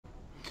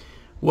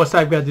What's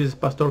up guys, this is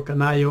Pastor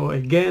Canayo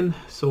again.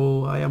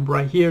 So I am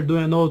right here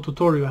doing another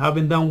tutorial. I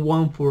haven't done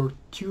one for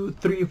 2,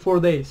 3, 4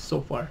 days so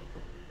far.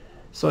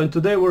 So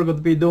today we're going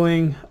to be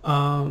doing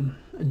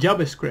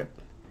JavaScript.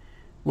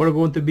 We're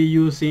going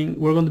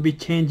to be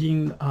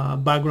changing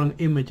background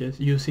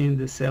images using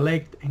the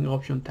select and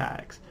option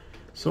tags.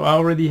 So I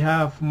already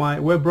have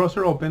my web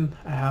browser open,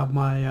 I have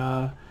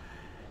my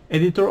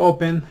editor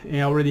open, and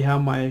I already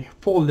have my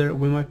folder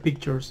with my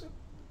pictures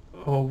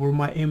or where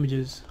my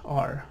images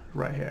are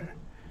right here.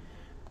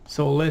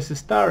 So let's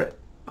start.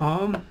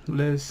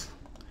 Let's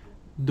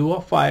do a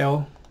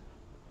file.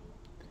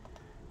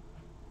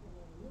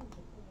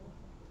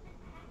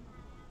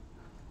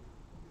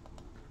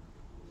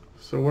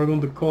 So we're going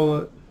to call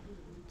it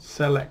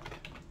select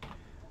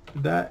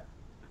that,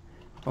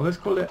 or let's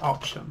call it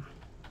option,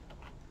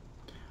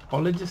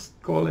 or let's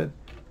just call it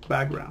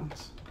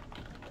backgrounds.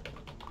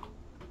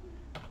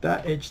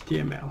 That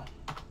HTML.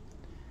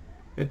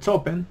 It's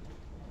open.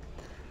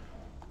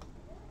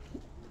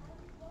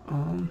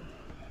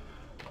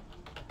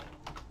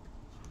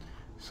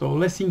 So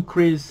let's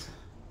increase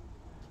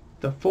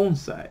the font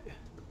size.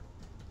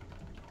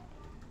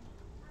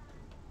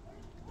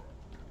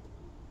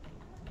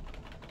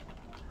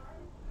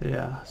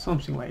 Yeah,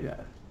 something like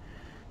that.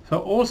 So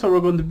also we're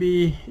going to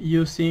be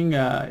using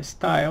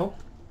style.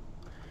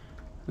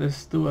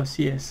 Let's do a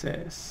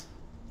CSS.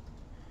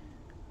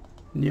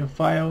 New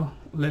file.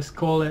 Let's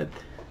call it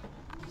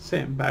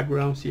same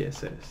background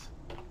CSS.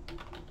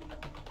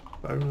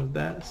 Background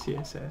that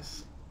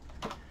CSS.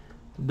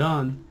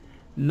 Done.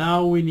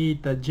 Now we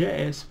need the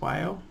JS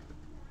file.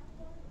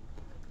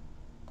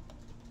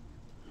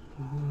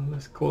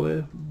 Let's call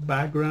it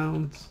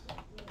backgrounds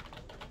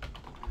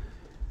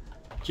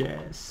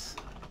JS.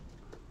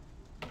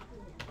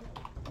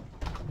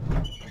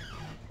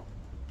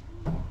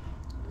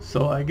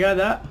 So I got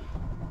that.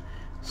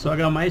 So I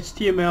got my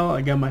HTML,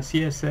 I got my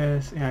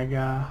CSS, and I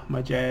got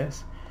my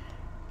JS.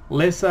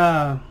 Let's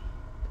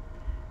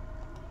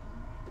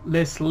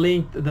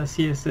link the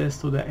CSS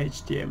to the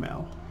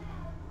HTML.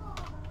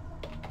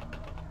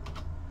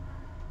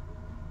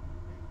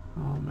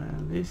 Oh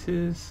man, this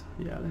is,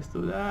 yeah, let's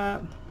do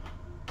that.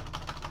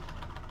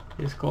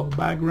 It's called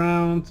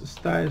background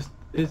styles.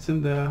 It's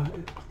in the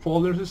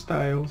folders of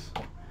styles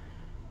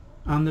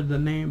under the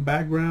name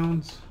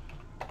backgrounds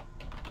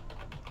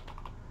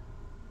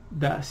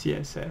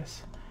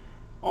 .css.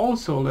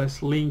 Also,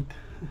 let's link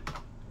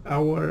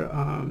our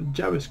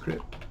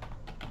JavaScript.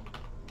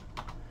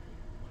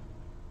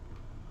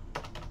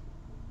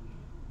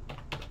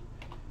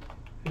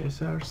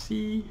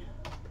 src.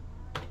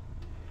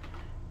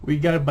 We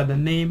got it by the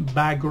name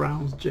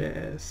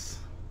backgrounds.js.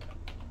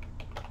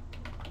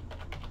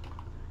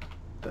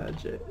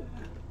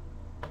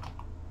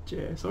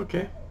 JS,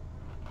 okay.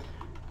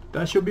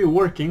 That should be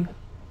working.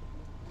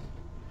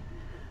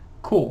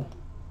 Cool.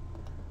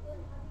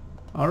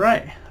 All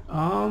right.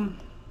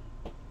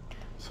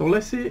 So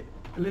let's see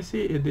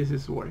if this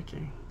is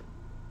working.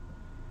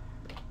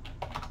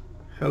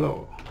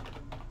 Hello.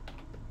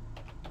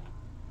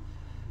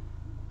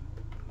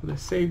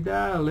 Let's save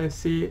that. Let's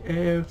see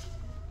if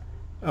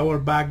our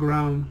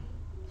background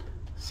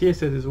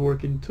CSS is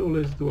working too.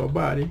 Let's do a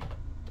body.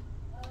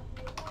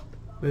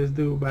 Let's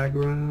do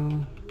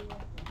background.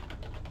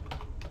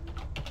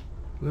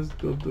 Let's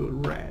go do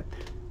red.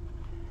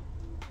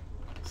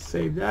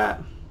 Save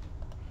that.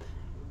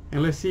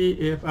 And let's see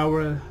if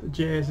our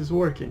JS is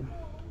working.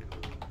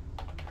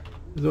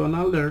 Let's do an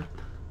alert.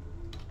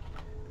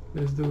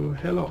 Let's do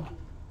hello.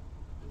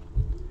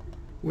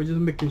 We're just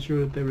making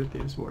sure that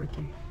everything is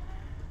working.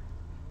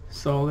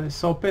 So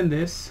let's open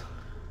this.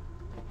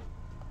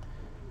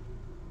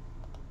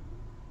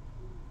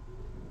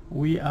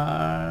 We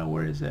are,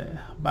 where is it?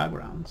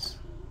 Backgrounds.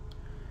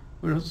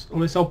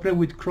 Let's open it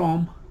with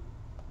Chrome.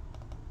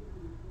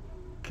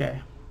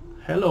 Okay.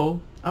 Hello.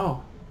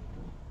 Oh.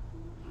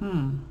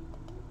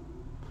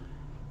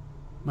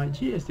 My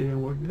JS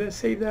didn't work. Did I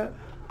save that?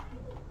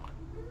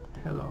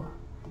 Hello.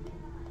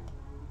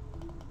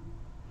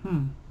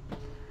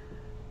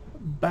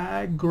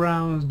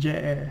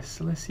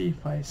 Backgrounds.js. Let's see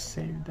if I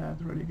saved that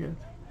really good.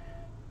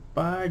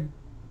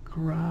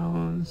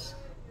 Backgrounds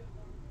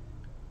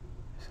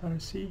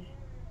src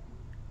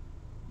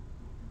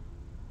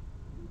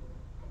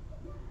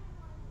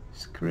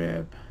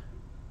script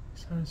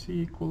src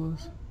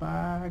equals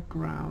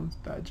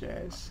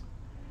backgrounds.js.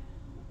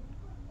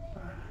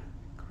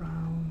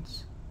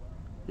 Backgrounds.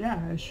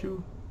 Yeah, it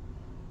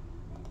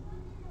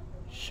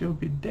should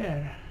be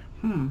there.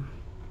 Maybe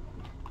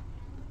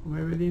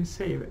I didn't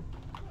save it.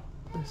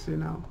 Let's see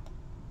now.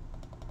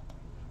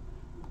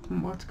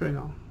 What's going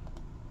on?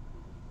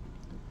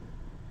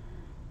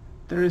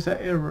 There is an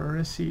error.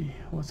 Let's see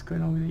what's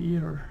going on with the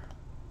error.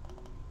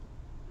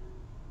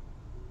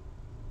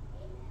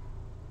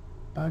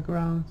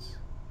 Backgrounds,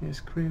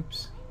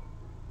 scripts.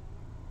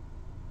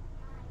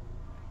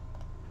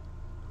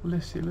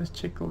 Let's see. Let's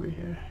check over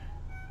here.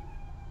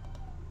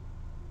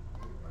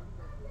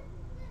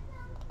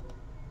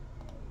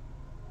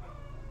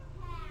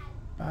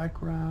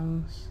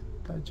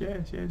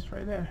 Backgrounds.js, yeah, it's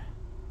right there.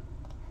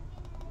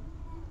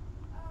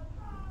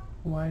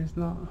 Why is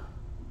not?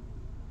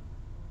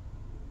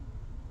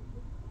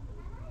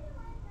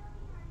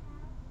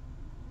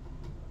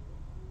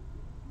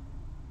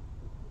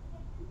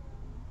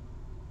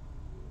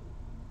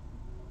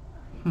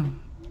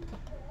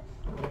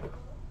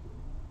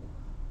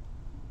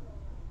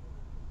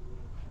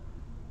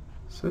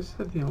 So it's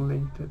setting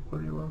linked it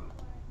pretty well.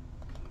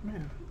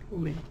 Man,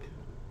 linked.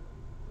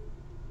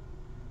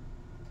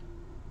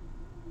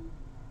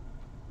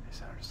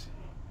 SRC.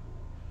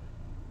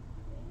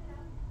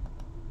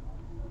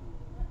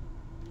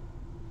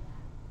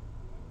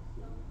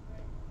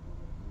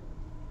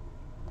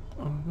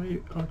 Oh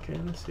wait, okay,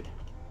 let's see.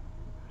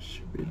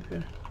 Should be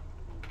there.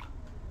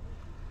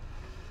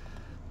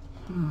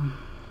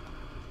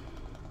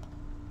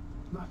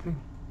 Nothing.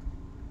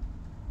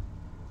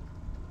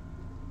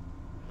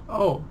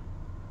 Oh,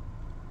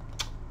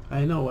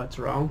 I know what's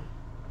wrong.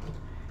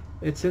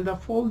 It's in the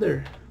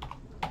folder.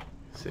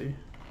 See,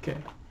 okay.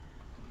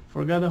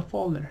 Forgot the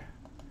folder.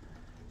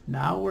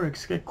 Now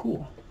works. Okay,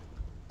 cool.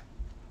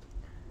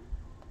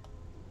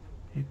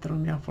 It threw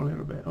me off a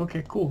little bit.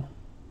 Okay, cool.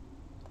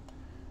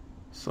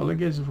 So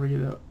let's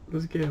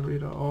get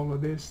rid of all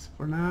of this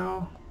for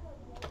now.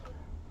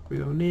 We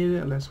don't need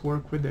it. Let's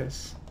work with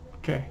this.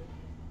 Okay.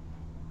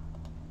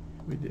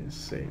 We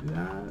just save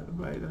that,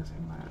 but it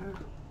doesn't matter.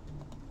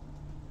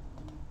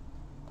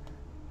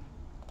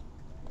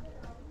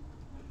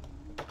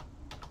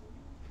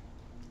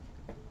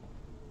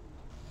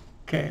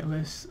 Okay,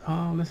 let's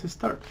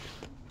start.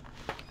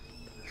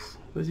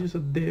 Let's use a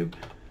div.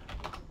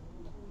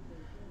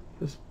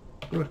 Let's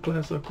put a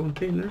class of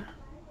container,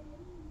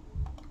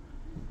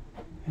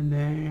 and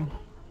then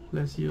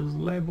let's use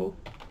label,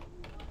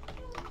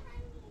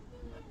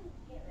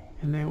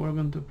 and then we're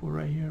going to put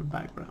right here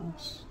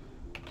backgrounds.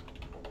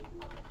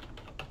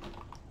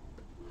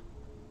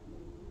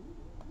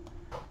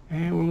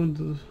 And we're going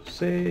to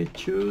say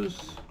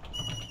choose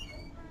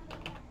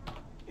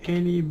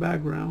any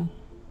background.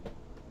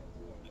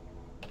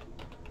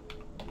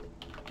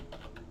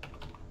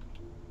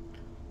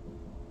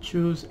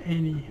 Choose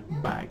any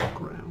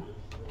background.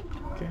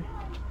 Okay,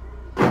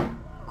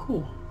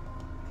 cool.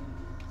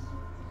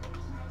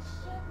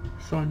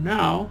 So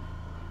now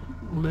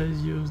let's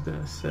use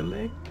the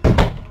select,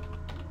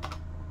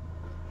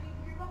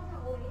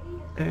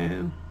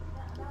 and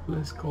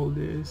let's call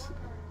this,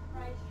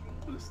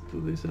 let's do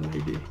this an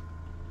ID.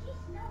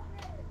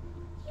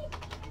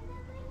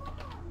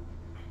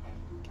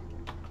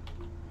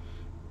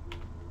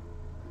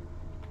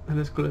 And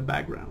let's call it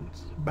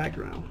backgrounds.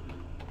 Background.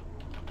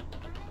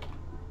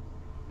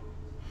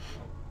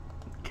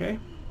 Okay.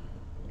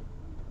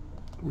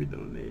 We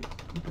don't need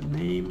the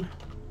name.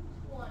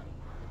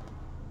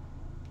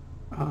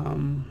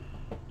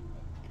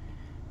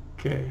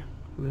 Okay,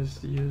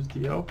 let's use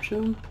the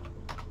option.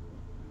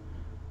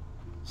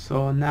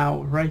 So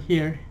now right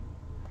here,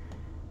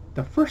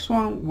 the first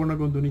one, we're not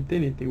going to need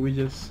anything. We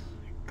just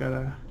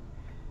gotta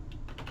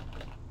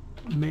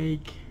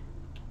make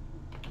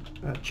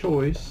a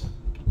choice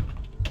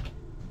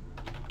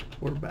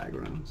for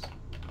backgrounds.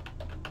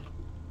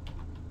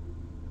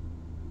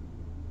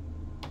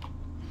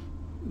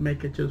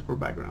 Make a choice for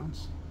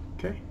backgrounds.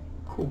 Okay,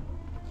 cool.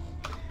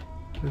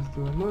 Let's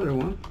do another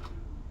one.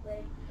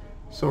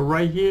 So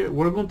right here,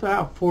 we're going to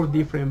have 4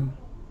 different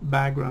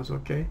backgrounds.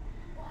 Okay.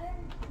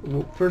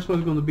 First one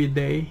is going to be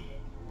day.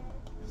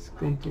 It's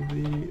going to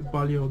be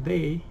value of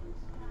day.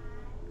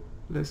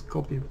 Let's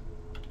copy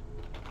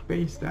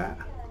paste that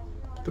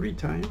 3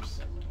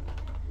 times.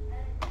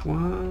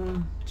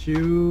 1,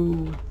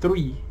 2,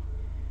 3,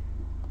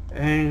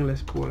 and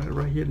let's put it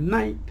right here,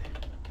 night.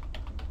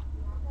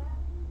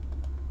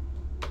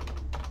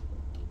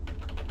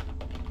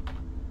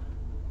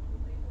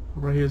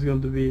 Right here is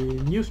going to be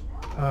news,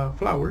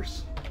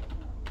 flowers.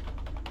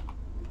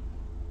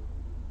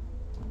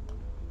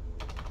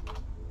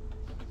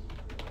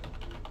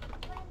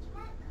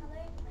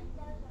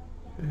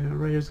 And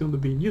right here is going to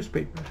be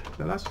newspaper.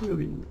 The last one will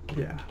be,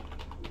 yeah,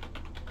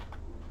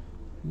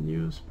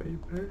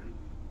 newspaper.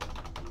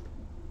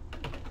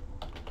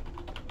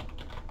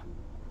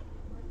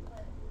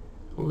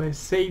 Let's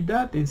save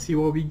that and see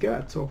what we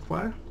got so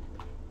far.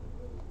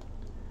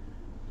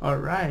 All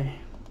right.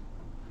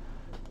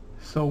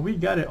 So we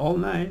got it all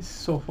nice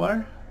so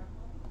far.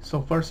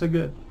 So far so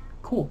good.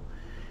 Cool.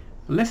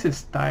 Let's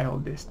style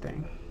this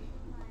thing.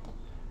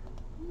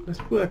 Let's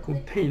put a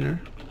container.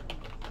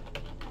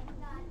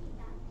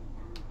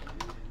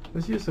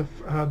 Let's use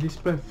a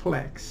display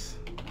flex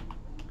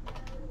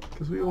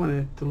because we want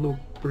it to look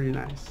pretty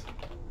nice.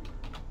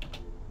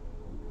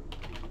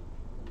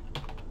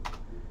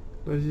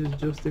 Let's use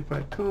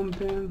justify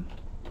content.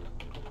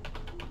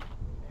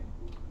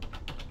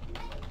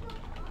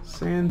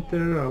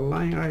 Center,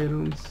 align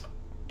items.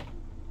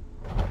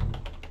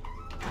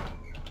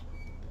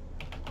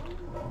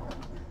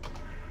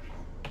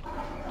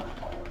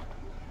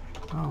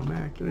 Oh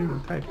man, I can't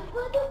even type.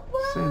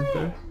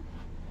 Center.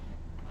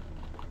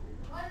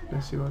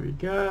 Let's see what we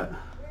got.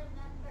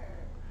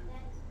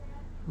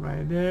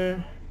 Right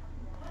there.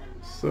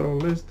 So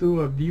let's do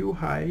a view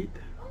height.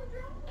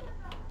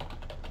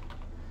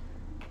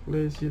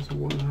 let's use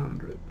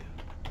 100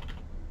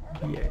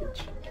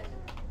 VH.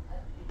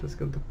 That's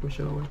going to push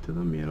it over to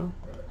the middle.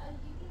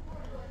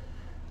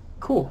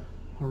 Cool.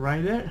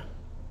 Right there.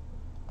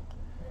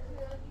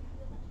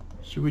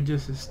 Should we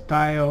just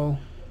style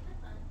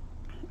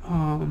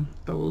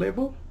the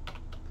level,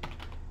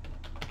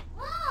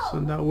 so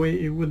that way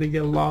it wouldn't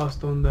get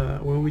lost on the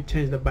when we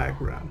change the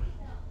background?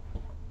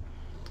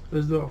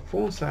 Let's do a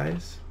font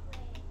size.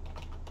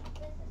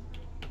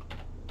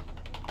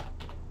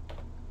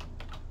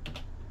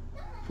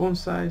 Font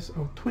size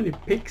of 20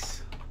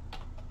 pixels.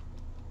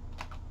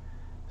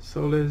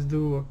 So let's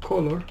do a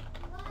color.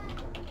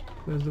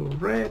 Let's do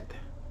red.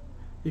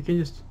 You can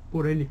just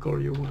put any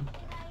color you want.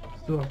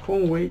 Let's do a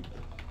font weight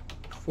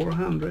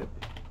 400.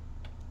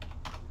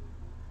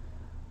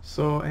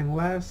 So, and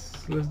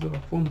last, let's do a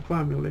font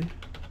family,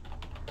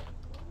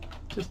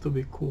 just to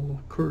be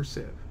cool,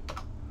 cursive,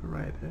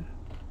 right there.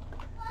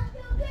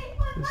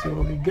 Let's see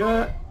what we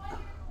got.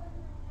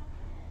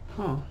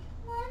 Huh.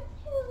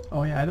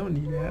 Oh yeah, I don't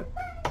need that.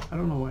 I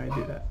don't know why I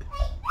did that.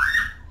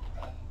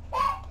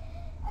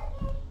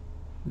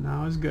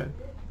 Now it's good.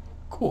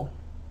 Cool.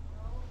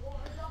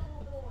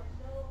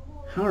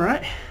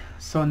 Alright,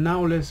 so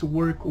now let's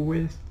work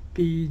with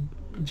the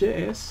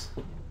JS.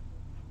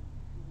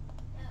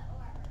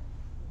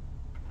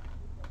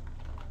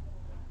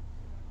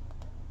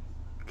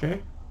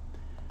 Okay,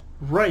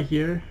 right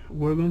here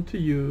we're going to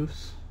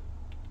use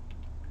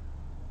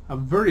a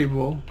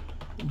variable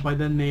by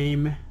the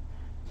name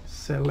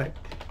select.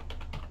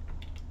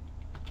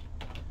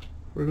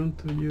 We're going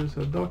to use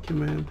a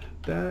document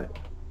that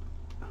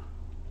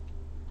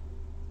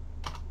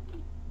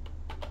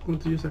we're going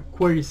to use a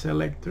query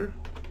selector.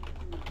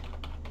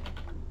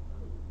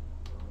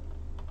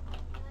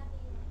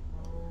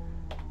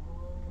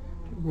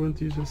 We're going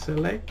to use a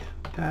select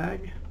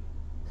tag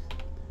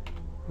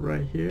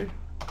right here.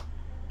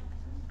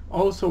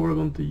 Also, we're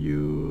going to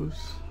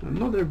use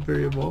another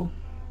variable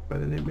by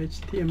the name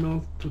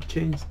HTML to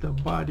change the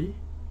body,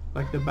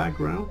 like the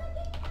background.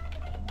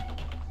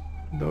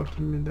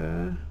 Document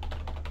the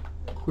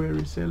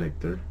query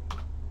selector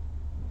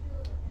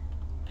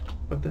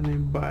by the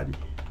name body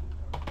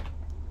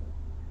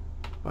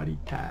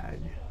tag.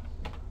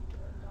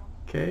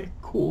 Okay,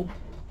 cool.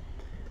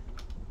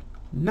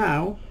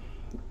 Now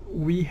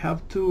we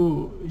have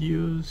to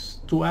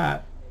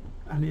add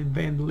an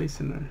event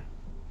listener,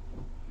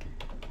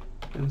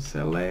 and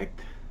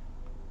select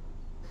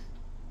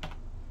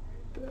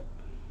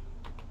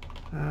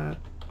add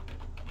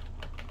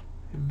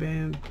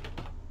event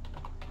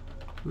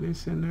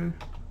listener.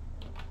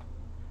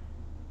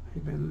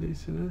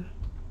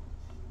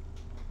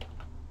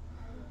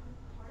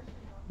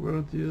 We're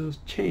going to use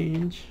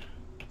change.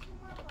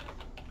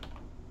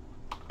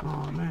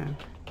 Oh man,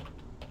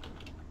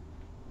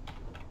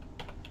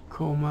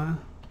 comma,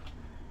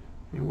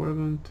 and we're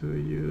going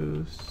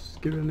to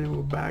give it a name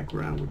of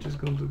background, which is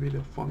going to be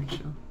the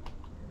function.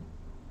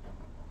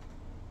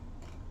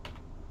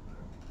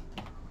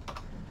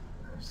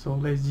 So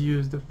let's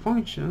use the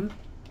function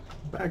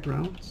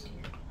backgrounds.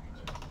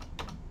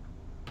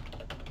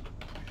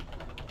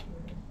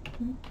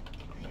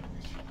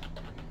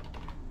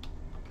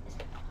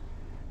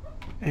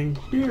 And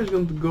here is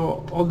going to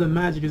go, all the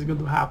magic is going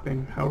to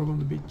happen, how we're going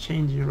to be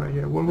changing right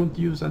here. We're going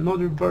to use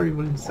another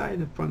variable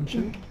inside the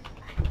function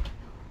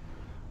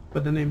by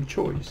the name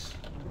choice.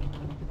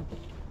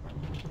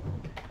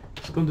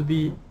 It's going to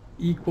be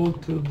equal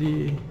to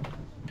the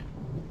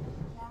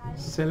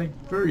select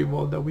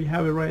variable that we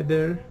have it right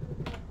there,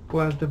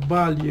 plus the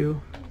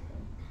value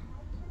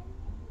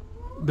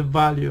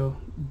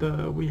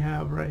that we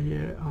have right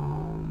here,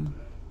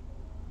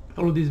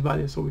 all of these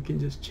values, so we can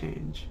just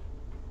change.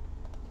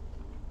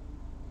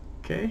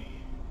 Okay,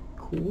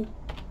 cool.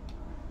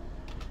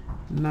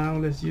 Now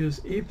let's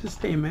use if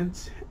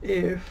statements.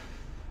 If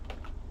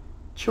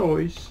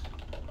choice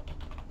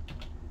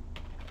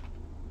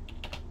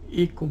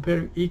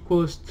comparing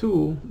equals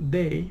to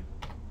day,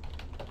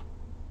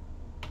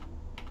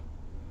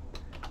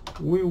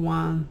 we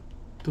want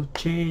to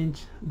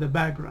change the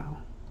background,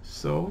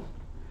 so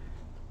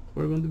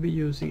we're going to be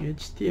using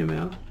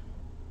HTML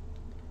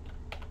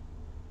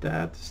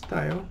that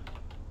style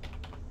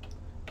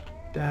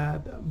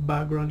that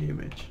background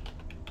image.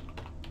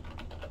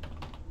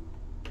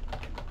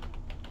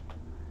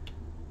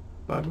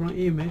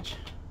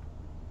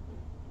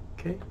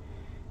 Okay,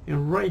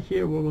 and right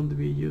here we're going to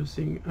be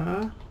using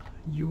a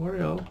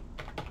URL,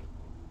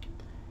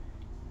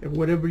 and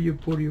whatever you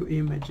put your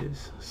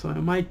images. So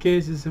in my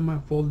case, it's in my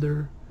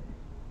folder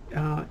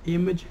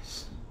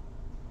images.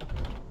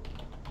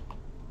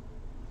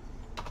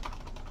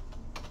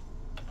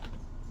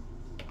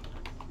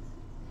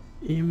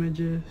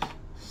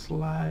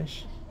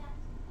 Slash,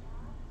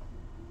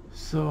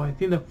 so I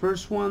think the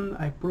first one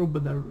I put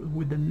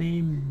with the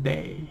name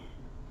day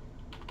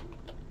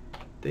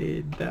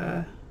the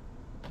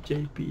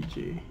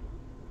JPG.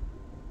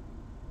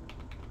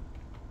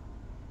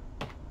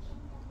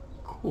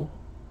 Cool.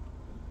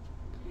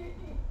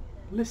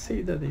 Let's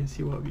save that and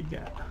see what we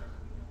got.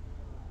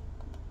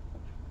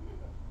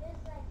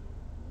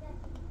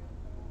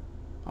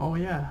 Oh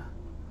yeah.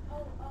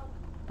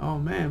 Oh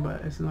man,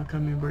 but it's not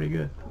coming very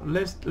good.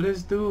 Let's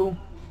do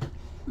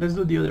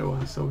the other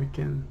one so we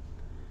can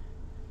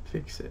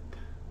fix it.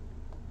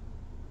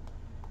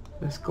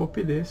 Let's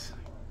copy this,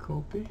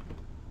 copy,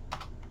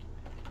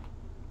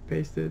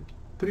 paste it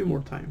 3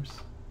 more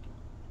times.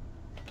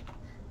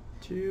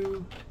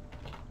 2,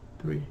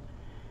 3,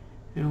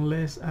 and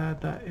let's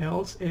add the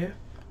else if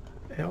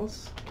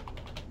else.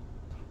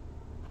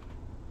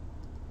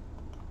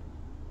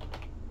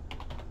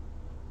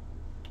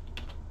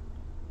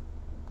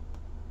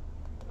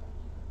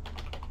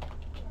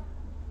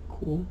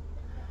 Cool.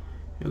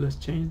 And let's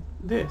change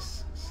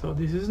this. So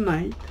this is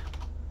night.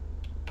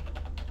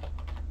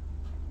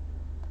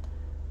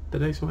 The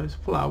next one is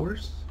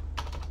flowers.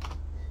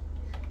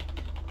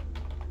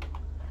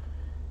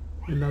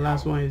 And the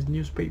last one is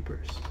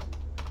newspapers.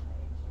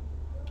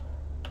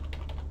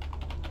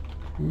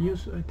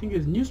 I think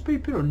it's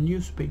newspaper or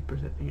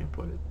newspapers. I think I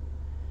put it.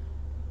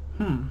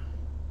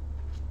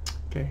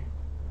 Okay.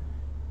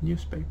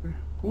 Newspaper.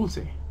 We'll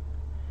see.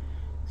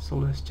 So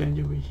let's change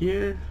over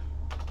here.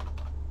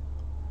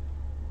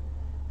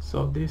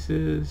 So this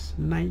is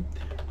night.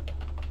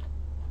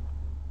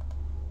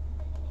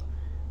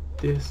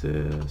 This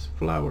is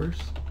flowers.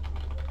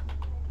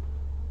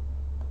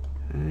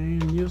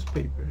 And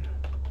newspaper.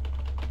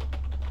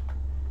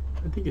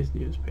 I think it's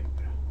newspaper.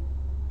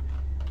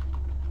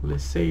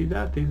 Let's save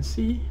that and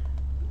see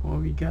what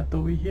we got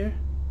over here.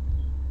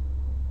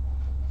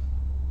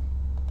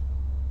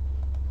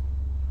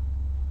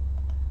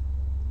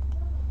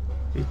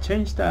 It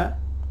changed that.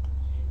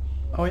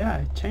 Oh yeah,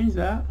 it changed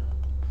that.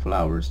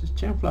 Flowers, it's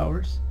changed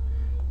flowers.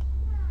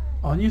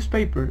 Oh,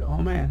 newspaper. Oh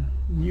man,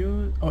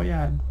 oh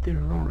yeah, I did it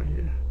wrong right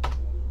here.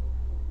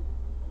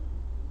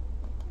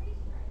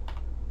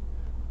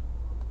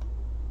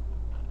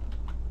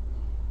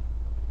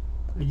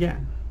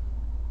 Again.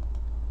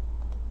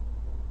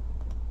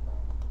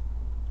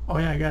 Oh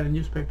yeah, I got a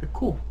newspaper.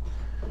 Cool.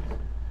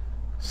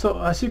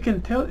 So as you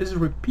can tell, it's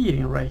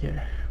repeating right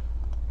here.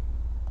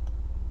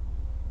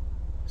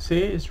 See,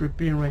 it's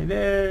repeating right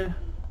there.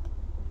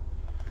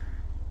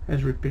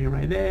 It's repeating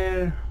right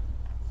there.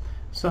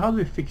 So how do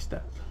we fix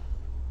that?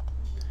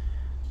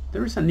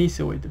 There is an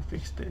easy way to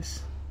fix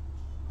this.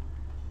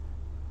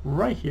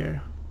 Right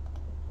here,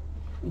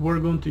 we're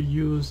going to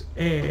use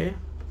a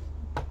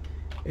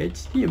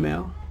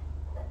HTML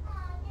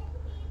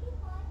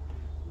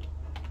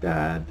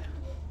that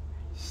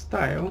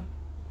style.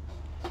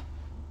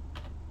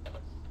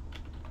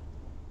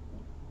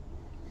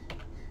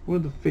 We're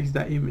going to fix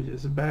that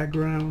images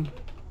background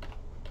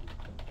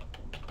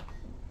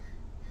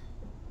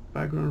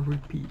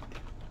repeat.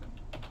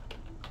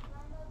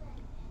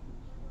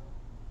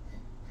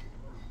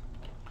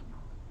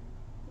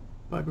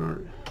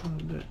 Background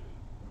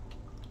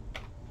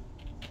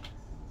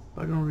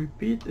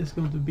repeat is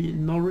going to be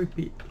no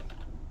repeat.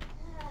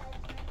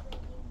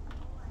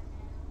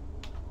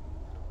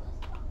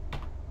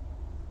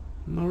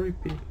 No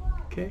repeat.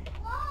 Okay,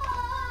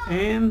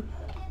 and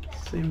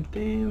same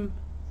thing,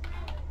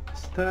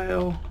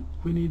 style,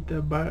 we need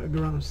the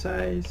background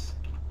size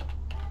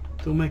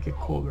to make a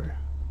cover.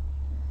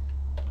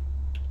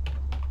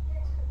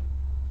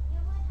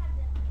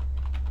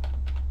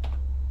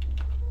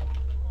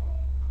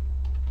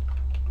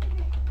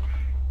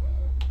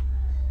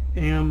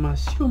 And I'm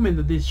assuming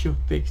that this should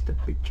fix the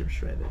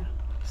pictures right there.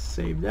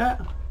 Save that.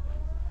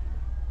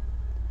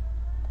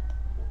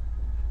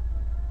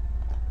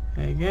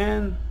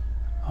 Again.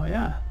 Oh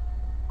yeah.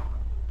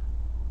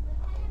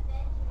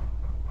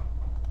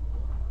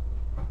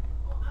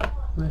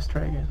 Let's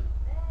try again.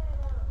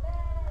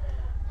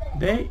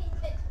 Day.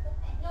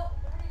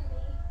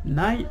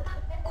 Night.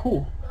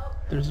 Cool.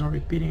 There's no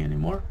repeating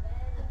anymore.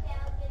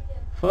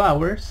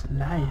 Flowers.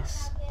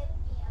 Nice.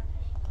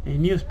 A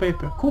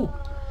newspaper. Cool.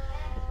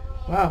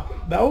 Wow,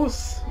 that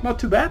was not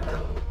too bad.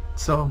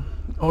 So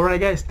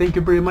alright guys, thank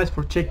you very much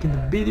for checking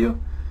the video.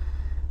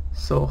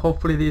 So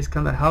hopefully this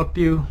kind of help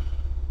you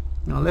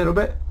a little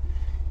bit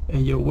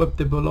in your web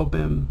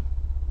development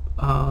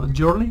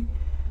journey.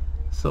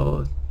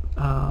 So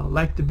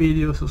like the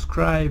video,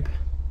 subscribe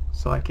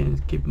so I can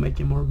keep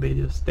making more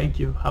videos. Thank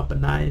you. Have a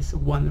nice,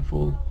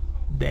 wonderful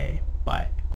day. Bye.